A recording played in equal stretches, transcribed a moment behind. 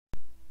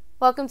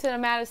Welcome to the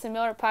Madison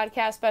Miller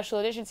Podcast Special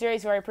Edition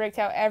Series, where I predict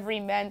how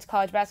every men's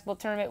college basketball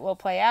tournament will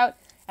play out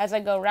as I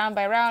go round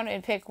by round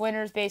and pick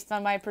winners based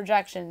on my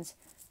projections.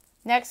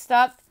 Next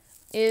up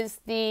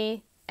is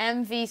the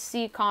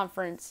MVC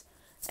conference.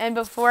 And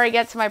before I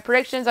get to my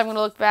predictions, I'm going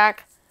to look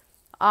back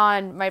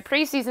on my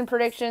preseason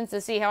predictions to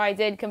see how I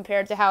did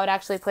compared to how it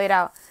actually played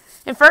out.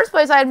 In first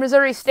place, I had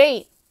Missouri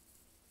State.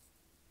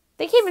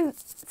 They came in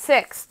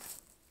sixth.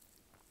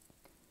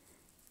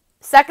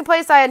 Second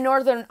place, I had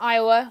Northern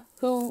Iowa,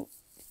 who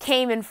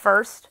came in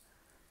first.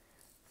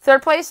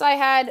 Third place, I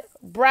had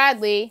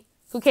Bradley,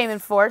 who came in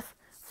fourth.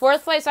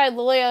 Fourth place, I had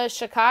Loyola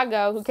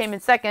Chicago, who came in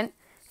second.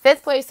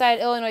 Fifth place, I had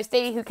Illinois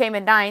State, who came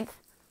in ninth.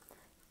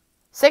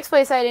 Sixth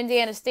place, I had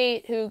Indiana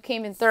State, who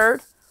came in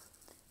third.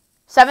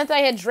 Seventh, I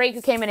had Drake,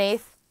 who came in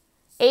eighth.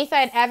 Eighth, I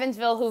had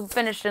Evansville, who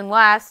finished in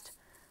last.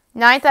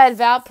 Ninth, I had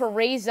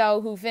Valparaiso,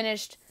 who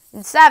finished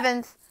in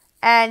seventh.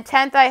 And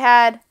 10th, I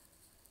had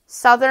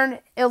Southern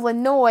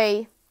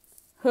Illinois,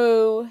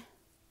 who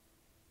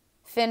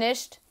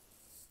finished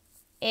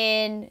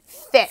in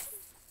fifth.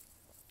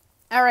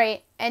 All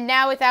right, and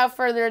now without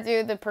further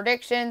ado, the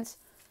predictions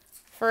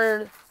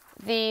for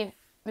the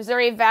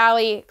Missouri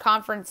Valley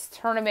Conference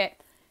Tournament,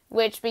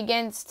 which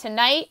begins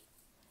tonight,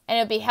 and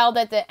it'll be held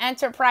at the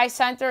Enterprise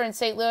Center in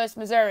St. Louis,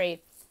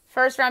 Missouri.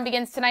 First round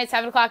begins tonight,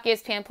 7 o'clock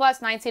ESPN+,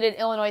 9-seeded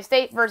Illinois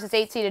State versus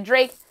 8-seeded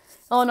Drake.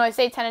 Illinois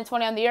State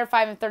 10-20 on the year,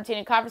 5-13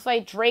 in conference play.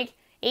 Drake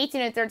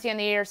 18-13 on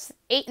the year,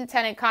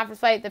 8-10 in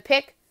conference play. The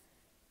pick,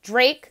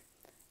 Drake,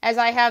 as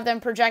I have them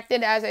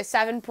projected as a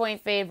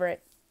 7-point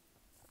favorite.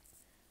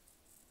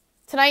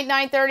 Tonight,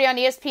 9:30 on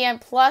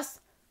ESPN+,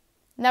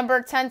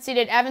 number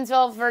 10-seeded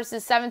Evansville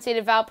versus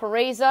 7-seeded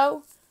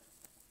Valparaiso.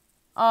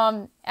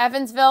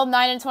 Evansville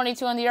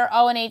 9-22 on the year,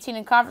 0-18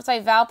 in conference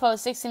play. Valpo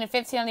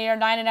 16-15 on the year,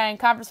 9-9 in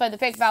conference play. The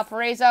pick,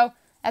 Valparaiso,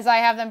 as I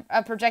have them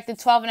projected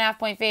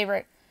 12.5-point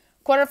favorite.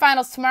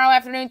 Quarterfinals tomorrow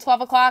afternoon,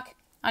 12 o'clock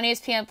on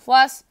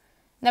ESPN+.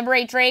 Number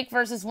 8, Drake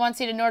versus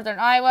 1-seeded Northern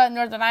Iowa.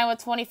 Northern Iowa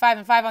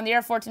 25-5 on the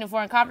year,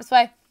 14-4 in conference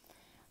play.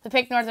 The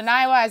pick, Northern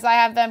Iowa, as I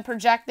have them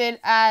projected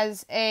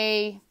as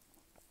a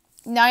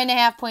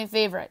 9.5-point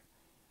favorite.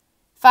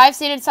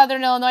 5-seeded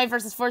Southern Illinois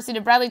versus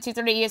 4-seeded Bradley,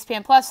 2:30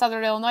 ESPN+.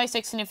 Southern Illinois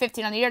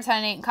 16-15 on the year,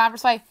 10-8 in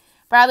conference play.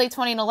 Bradley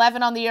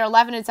 20-11 on the year,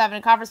 11-7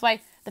 in conference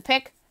play. The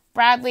pick,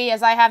 Bradley,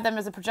 as I have them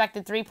as a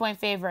projected 3-point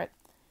favorite.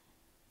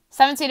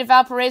 7-seeded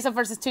Valparaiso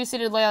versus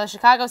 2-seeded Loyola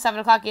Chicago, 7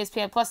 o'clock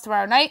ESPN+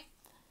 tomorrow night.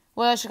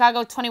 Loyola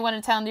Chicago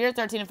 21-10 on the year,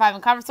 13-5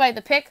 in conference play.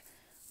 The pick,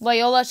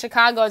 Loyola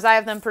Chicago, as I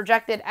have them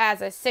projected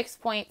as a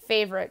 6-point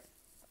favorite.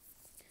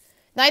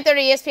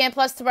 9:30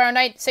 ESPN+ tomorrow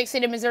night,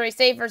 6-seeded Missouri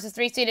State versus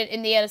 3-seeded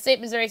Indiana State.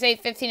 Missouri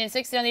State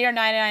 15-16 on the year,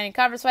 9-9 in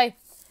conference play.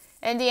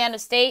 Indiana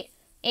State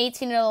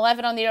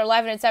 18-11 on the year,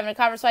 11-7 in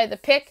conference play. The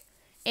pick,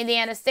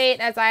 Indiana State,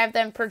 as I have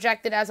them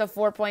projected as a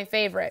 4-point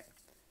favorite.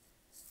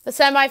 The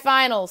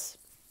semifinals.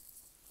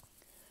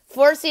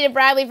 4-seeded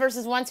Bradley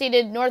versus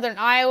 1-seeded Northern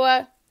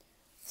Iowa.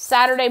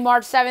 Saturday,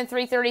 March 7th,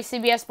 3:30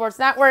 CBS Sports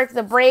Network.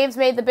 The Braves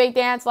made the big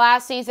dance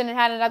last season and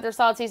had another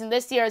solid season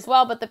this year as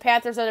well, but the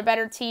Panthers are the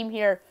better team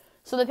here.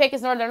 So the pick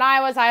is Northern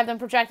Iowa, as I have them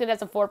projected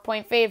as a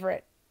 4-point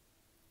favorite.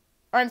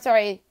 Or, I'm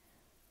sorry,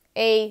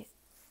 a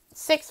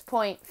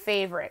 6-point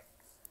favorite.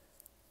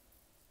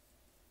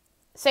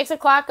 6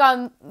 o'clock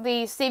on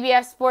the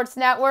CBS Sports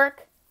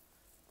Network.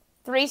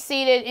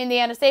 3-seeded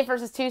Indiana State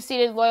versus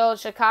 2-seeded Loyola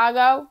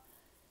Chicago.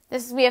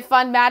 This is going to be a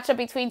fun matchup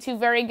between two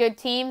very good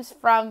teams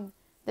from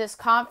this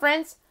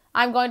conference.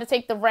 I'm going to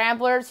take the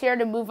Ramblers here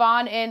to move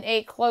on in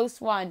a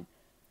close one.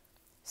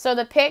 So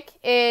the pick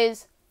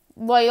is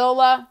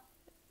Loyola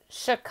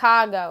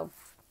Chicago.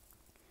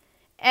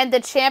 And the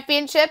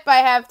championship, I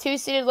have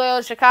 2-seeded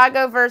Loyola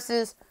Chicago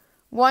versus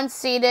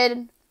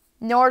 1-seeded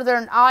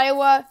Northern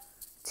Iowa.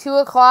 2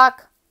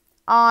 o'clock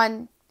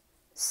on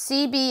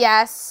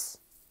CBS.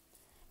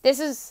 This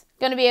is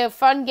going to be a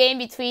fun game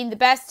between the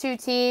best two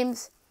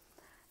teams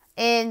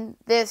in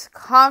this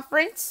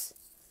conference.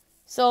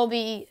 So it'll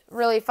be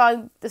really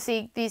fun to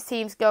see these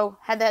teams go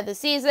head-to-head this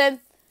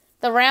season.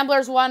 The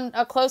Ramblers won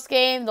a close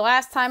game the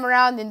last time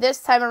around, and this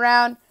time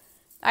around,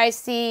 I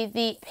see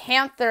the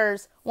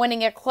Panthers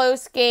winning a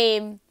close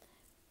game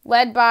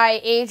led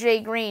by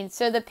AJ Green.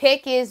 So the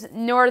pick is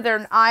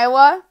Northern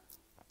Iowa,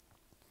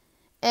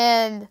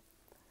 and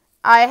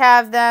I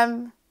have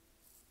them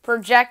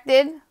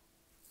projected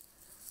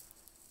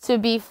to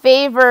be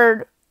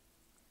favored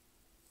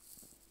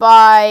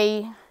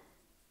by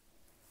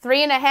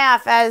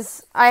 3.5,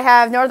 as I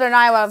have Northern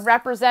Iowa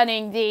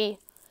representing the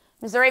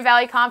Missouri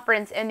Valley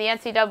Conference in the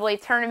NCAA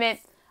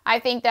tournament. I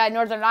think that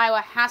Northern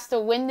Iowa has to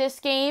win this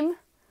game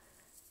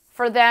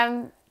for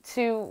them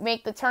to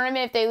make the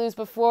tournament. If they lose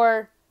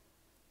before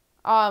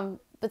the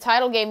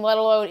title game, let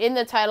alone in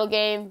the title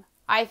game,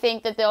 I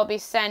think that they'll be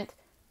sent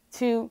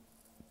to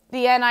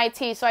the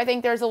NIT. So I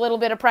think there's a little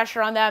bit of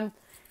pressure on them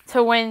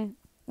to win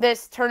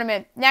this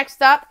tournament.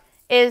 Next up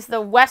is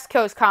the West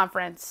Coast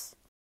Conference.